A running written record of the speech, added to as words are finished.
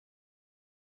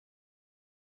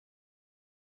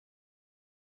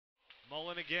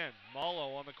Mullen again.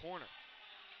 Malo on the corner.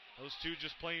 Those two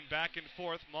just playing back and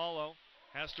forth. Malo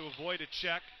has to avoid a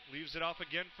check. Leaves it off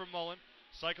again for Mullen.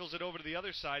 Cycles it over to the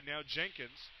other side now.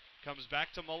 Jenkins comes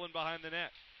back to Mullen behind the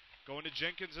net. Going to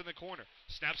Jenkins in the corner.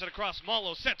 Snaps it across.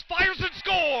 Malo sets, fires, and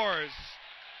scores!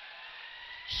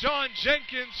 Sean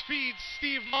Jenkins feeds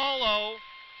Steve Malo.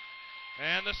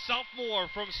 And the sophomore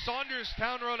from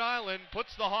Saunderstown, Rhode Island,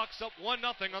 puts the Hawks up 1-0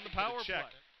 on the power play.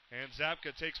 And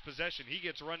Zabka takes possession. He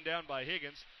gets run down by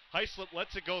Higgins. Heislip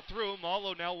lets it go through.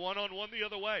 Malo now one-on-one the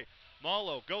other way.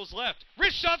 Malo goes left.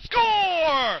 Wrist shot,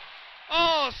 score!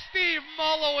 Oh, Steve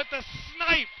Malo with the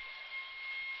snipe.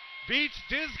 Beats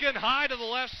Disgan high to the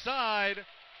left side.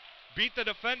 Beat the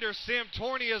defender Sam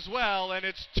Torney as well, and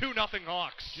it's 2-0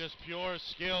 Hawks. Just pure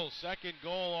skill. Second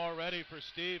goal already for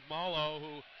Steve Malo,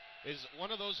 who is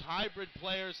one of those hybrid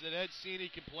players that Ed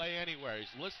Cini can play anywhere.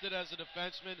 He's listed as a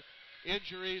defenseman.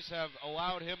 Injuries have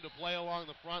allowed him to play along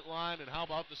the front line, and how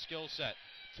about the skill set?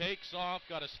 Takes off,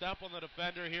 got a step on the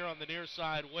defender here on the near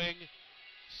side wing,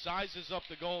 sizes up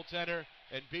the goaltender,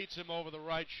 and beats him over the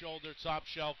right shoulder, top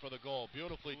shelf for the goal.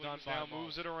 Beautifully done by now Mo.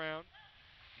 Moves it around.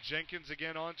 Jenkins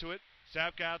again onto it.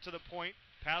 Zabka out to the point.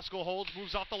 Pascal holds,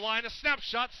 moves off the line, a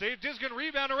snapshot, save, Disgan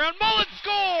rebound around, Mullen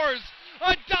scores!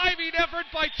 A diving effort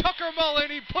by Tucker Mullen.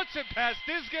 He puts it past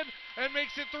Disgan and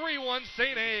makes it 3-1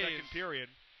 St. A's. Second period.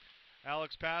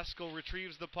 Alex Pascal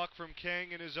retrieves the puck from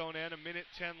Kang in his own end.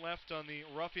 1:10 left on the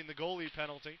roughing the goalie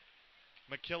penalty.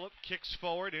 McKillop kicks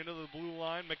forward into the blue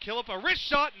line. McKillop a wrist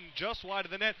shot and just wide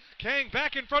of the net. Kang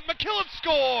back in front. McKillop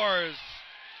scores!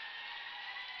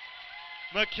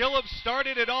 McKillop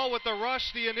started it all with the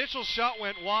rush. The initial shot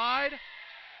went wide.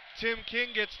 Tim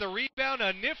King gets the rebound,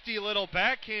 a nifty little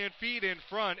backhand feed in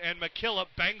front, and McKillop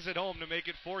bangs it home to make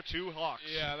it 4-2 Hawks.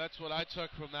 Yeah, that's what I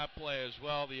took from that play as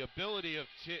well. The ability of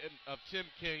Tim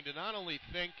King to not only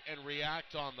think and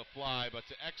react on the fly, but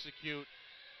to execute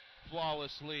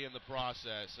flawlessly in the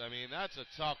process. I mean, that's a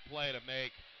tough play to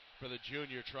make for the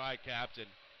junior tri-captain.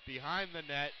 Behind the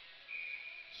net,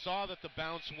 saw that the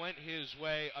bounce went his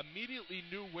way, immediately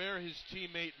knew where his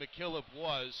teammate McKillop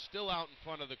was, still out in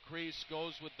front of the crease,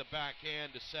 goes with the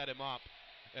backhand to set him up,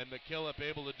 and McKillop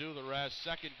able to do the rest.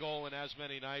 Second goal in as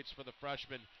many nights for the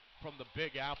freshman from the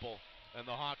Big Apple, and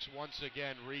the Hawks once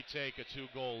again retake a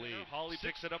 2-goal lead. Holley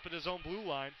picks it up at his own blue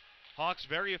line. Hawks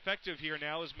very effective here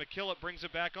now as McKillop brings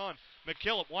it back on.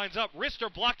 McKillop winds up,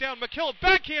 wrister blocked down, McKillop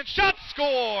backhand shot,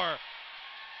 score!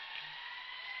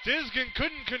 Disgan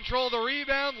couldn't control the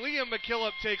rebound. Liam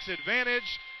McKillop takes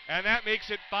advantage, and that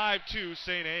makes it 5-2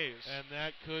 St. A's. And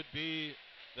that could be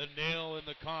the nail in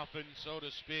the coffin, so to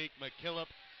speak. McKillop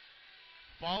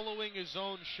following his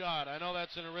own shot. I know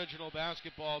that's an original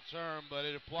basketball term, but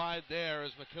it applied there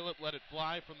as McKillop let it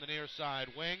fly from the near side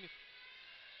wing.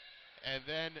 And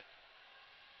then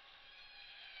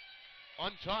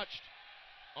untouched,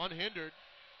 unhindered,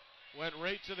 went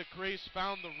right to the crease,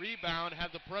 found the rebound,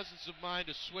 had the presence of mind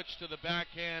to switch to the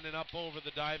backhand and up over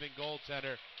the diving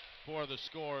goaltender for the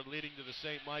score, leading to the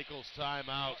St. Michael's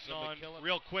timeout. So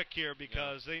real quick here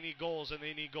because they need goals and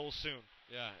they need goals soon.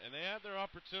 Yeah, and they had their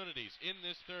opportunities in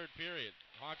this third period.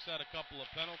 Hawks had a couple of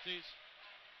penalties.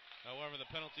 However, the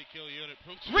penalty kill unit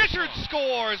proved Richard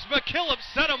scores! McKillop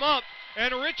set him up,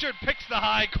 and Richard picks the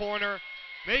high corner.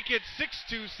 Make it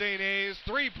 6-2 St. A's.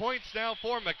 3 points now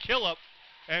for McKillop.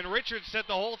 And Richard set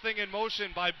the whole thing in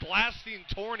motion by blasting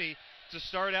Torney to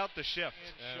start out the shift.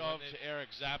 And shoved to Eric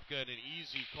Zabka, an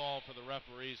easy call for the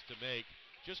referees to make.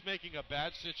 Just making a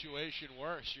bad situation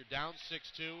worse. You're down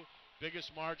 6-2,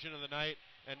 biggest margin of the night,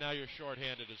 and now you're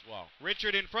shorthanded as well.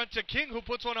 Richard in front to King, who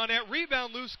puts one on net.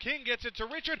 Rebound loose. King gets it to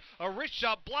Richard. A wrist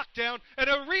shot blocked down, and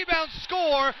a rebound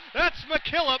score. That's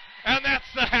McKillop, and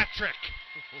that's the hat trick.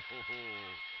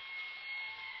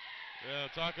 Yeah,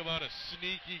 talk about a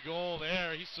sneaky goal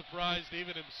there. He surprised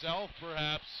even himself,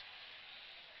 perhaps.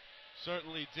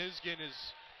 Certainly Disgan is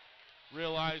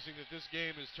realizing that this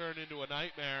game has turned into a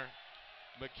nightmare.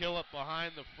 McKillop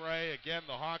behind the fray. Again,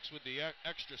 the Hawks with the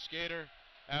extra skater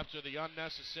after the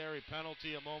unnecessary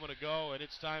penalty a moment ago, and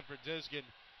it's time for Disgan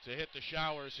to hit the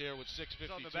showers here with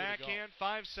 6:52 on the to backhand,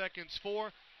 5 seconds,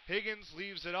 4. Higgins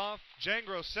leaves it off.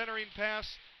 Jangro centering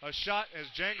pass. A shot as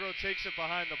Jangro takes it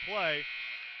behind the play.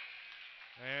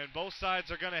 And both sides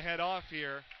are going to head off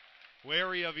here,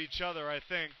 wary of each other, I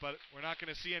think, but we're not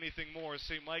going to see anything more.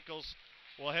 St. Michael's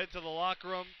will head to the locker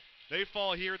room. They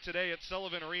fall here today at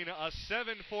Sullivan Arena. A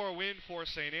 7-4 win for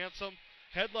Saint Anselm,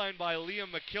 headlined by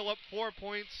Liam McKillop, 4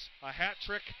 points, a hat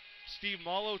trick. Steve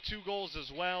Malo, 2 goals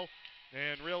as well.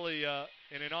 And really,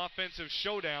 in an offensive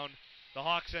showdown, the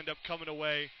Hawks end up coming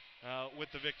away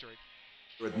with the victory.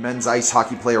 With men's ice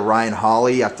hockey player Ryan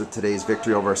Holley after today's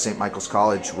victory over St. Michael's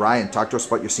College. Ryan, talk to us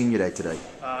about your senior day today.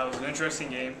 It was an interesting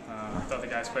game. I thought the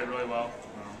guys played really well.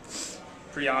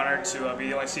 Pretty honored to be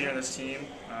the only senior on this team.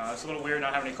 It's a little weird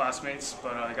not having any classmates,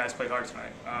 but the guys played hard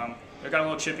tonight. They got a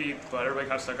little chippy, but everybody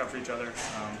kind of stuck up for each other.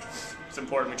 It's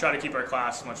important. We try to keep our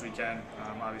class as much as we can,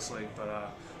 obviously,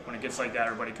 but when it gets like that,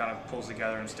 everybody kind of pulls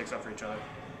together and sticks up for each other.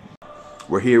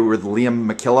 We're here with Liam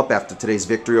McKillop after today's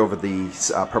victory over the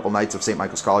Purple Knights of St.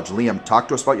 Michael's College. Liam, talk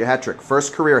to us about your hat trick.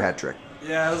 First career hat trick.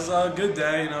 Yeah, it was a good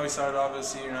day. We started off as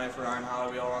senior night for Ryan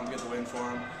Holley. We all wanted to get the win for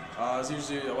him. I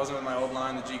wasn't with my old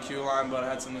line, the GQ line, but I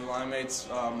had some new line mates,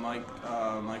 Mike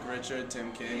Richard,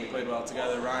 Tim King. We played well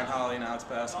together. Ryan Holley, now it's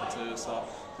basketball too, so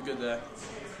it's a good day.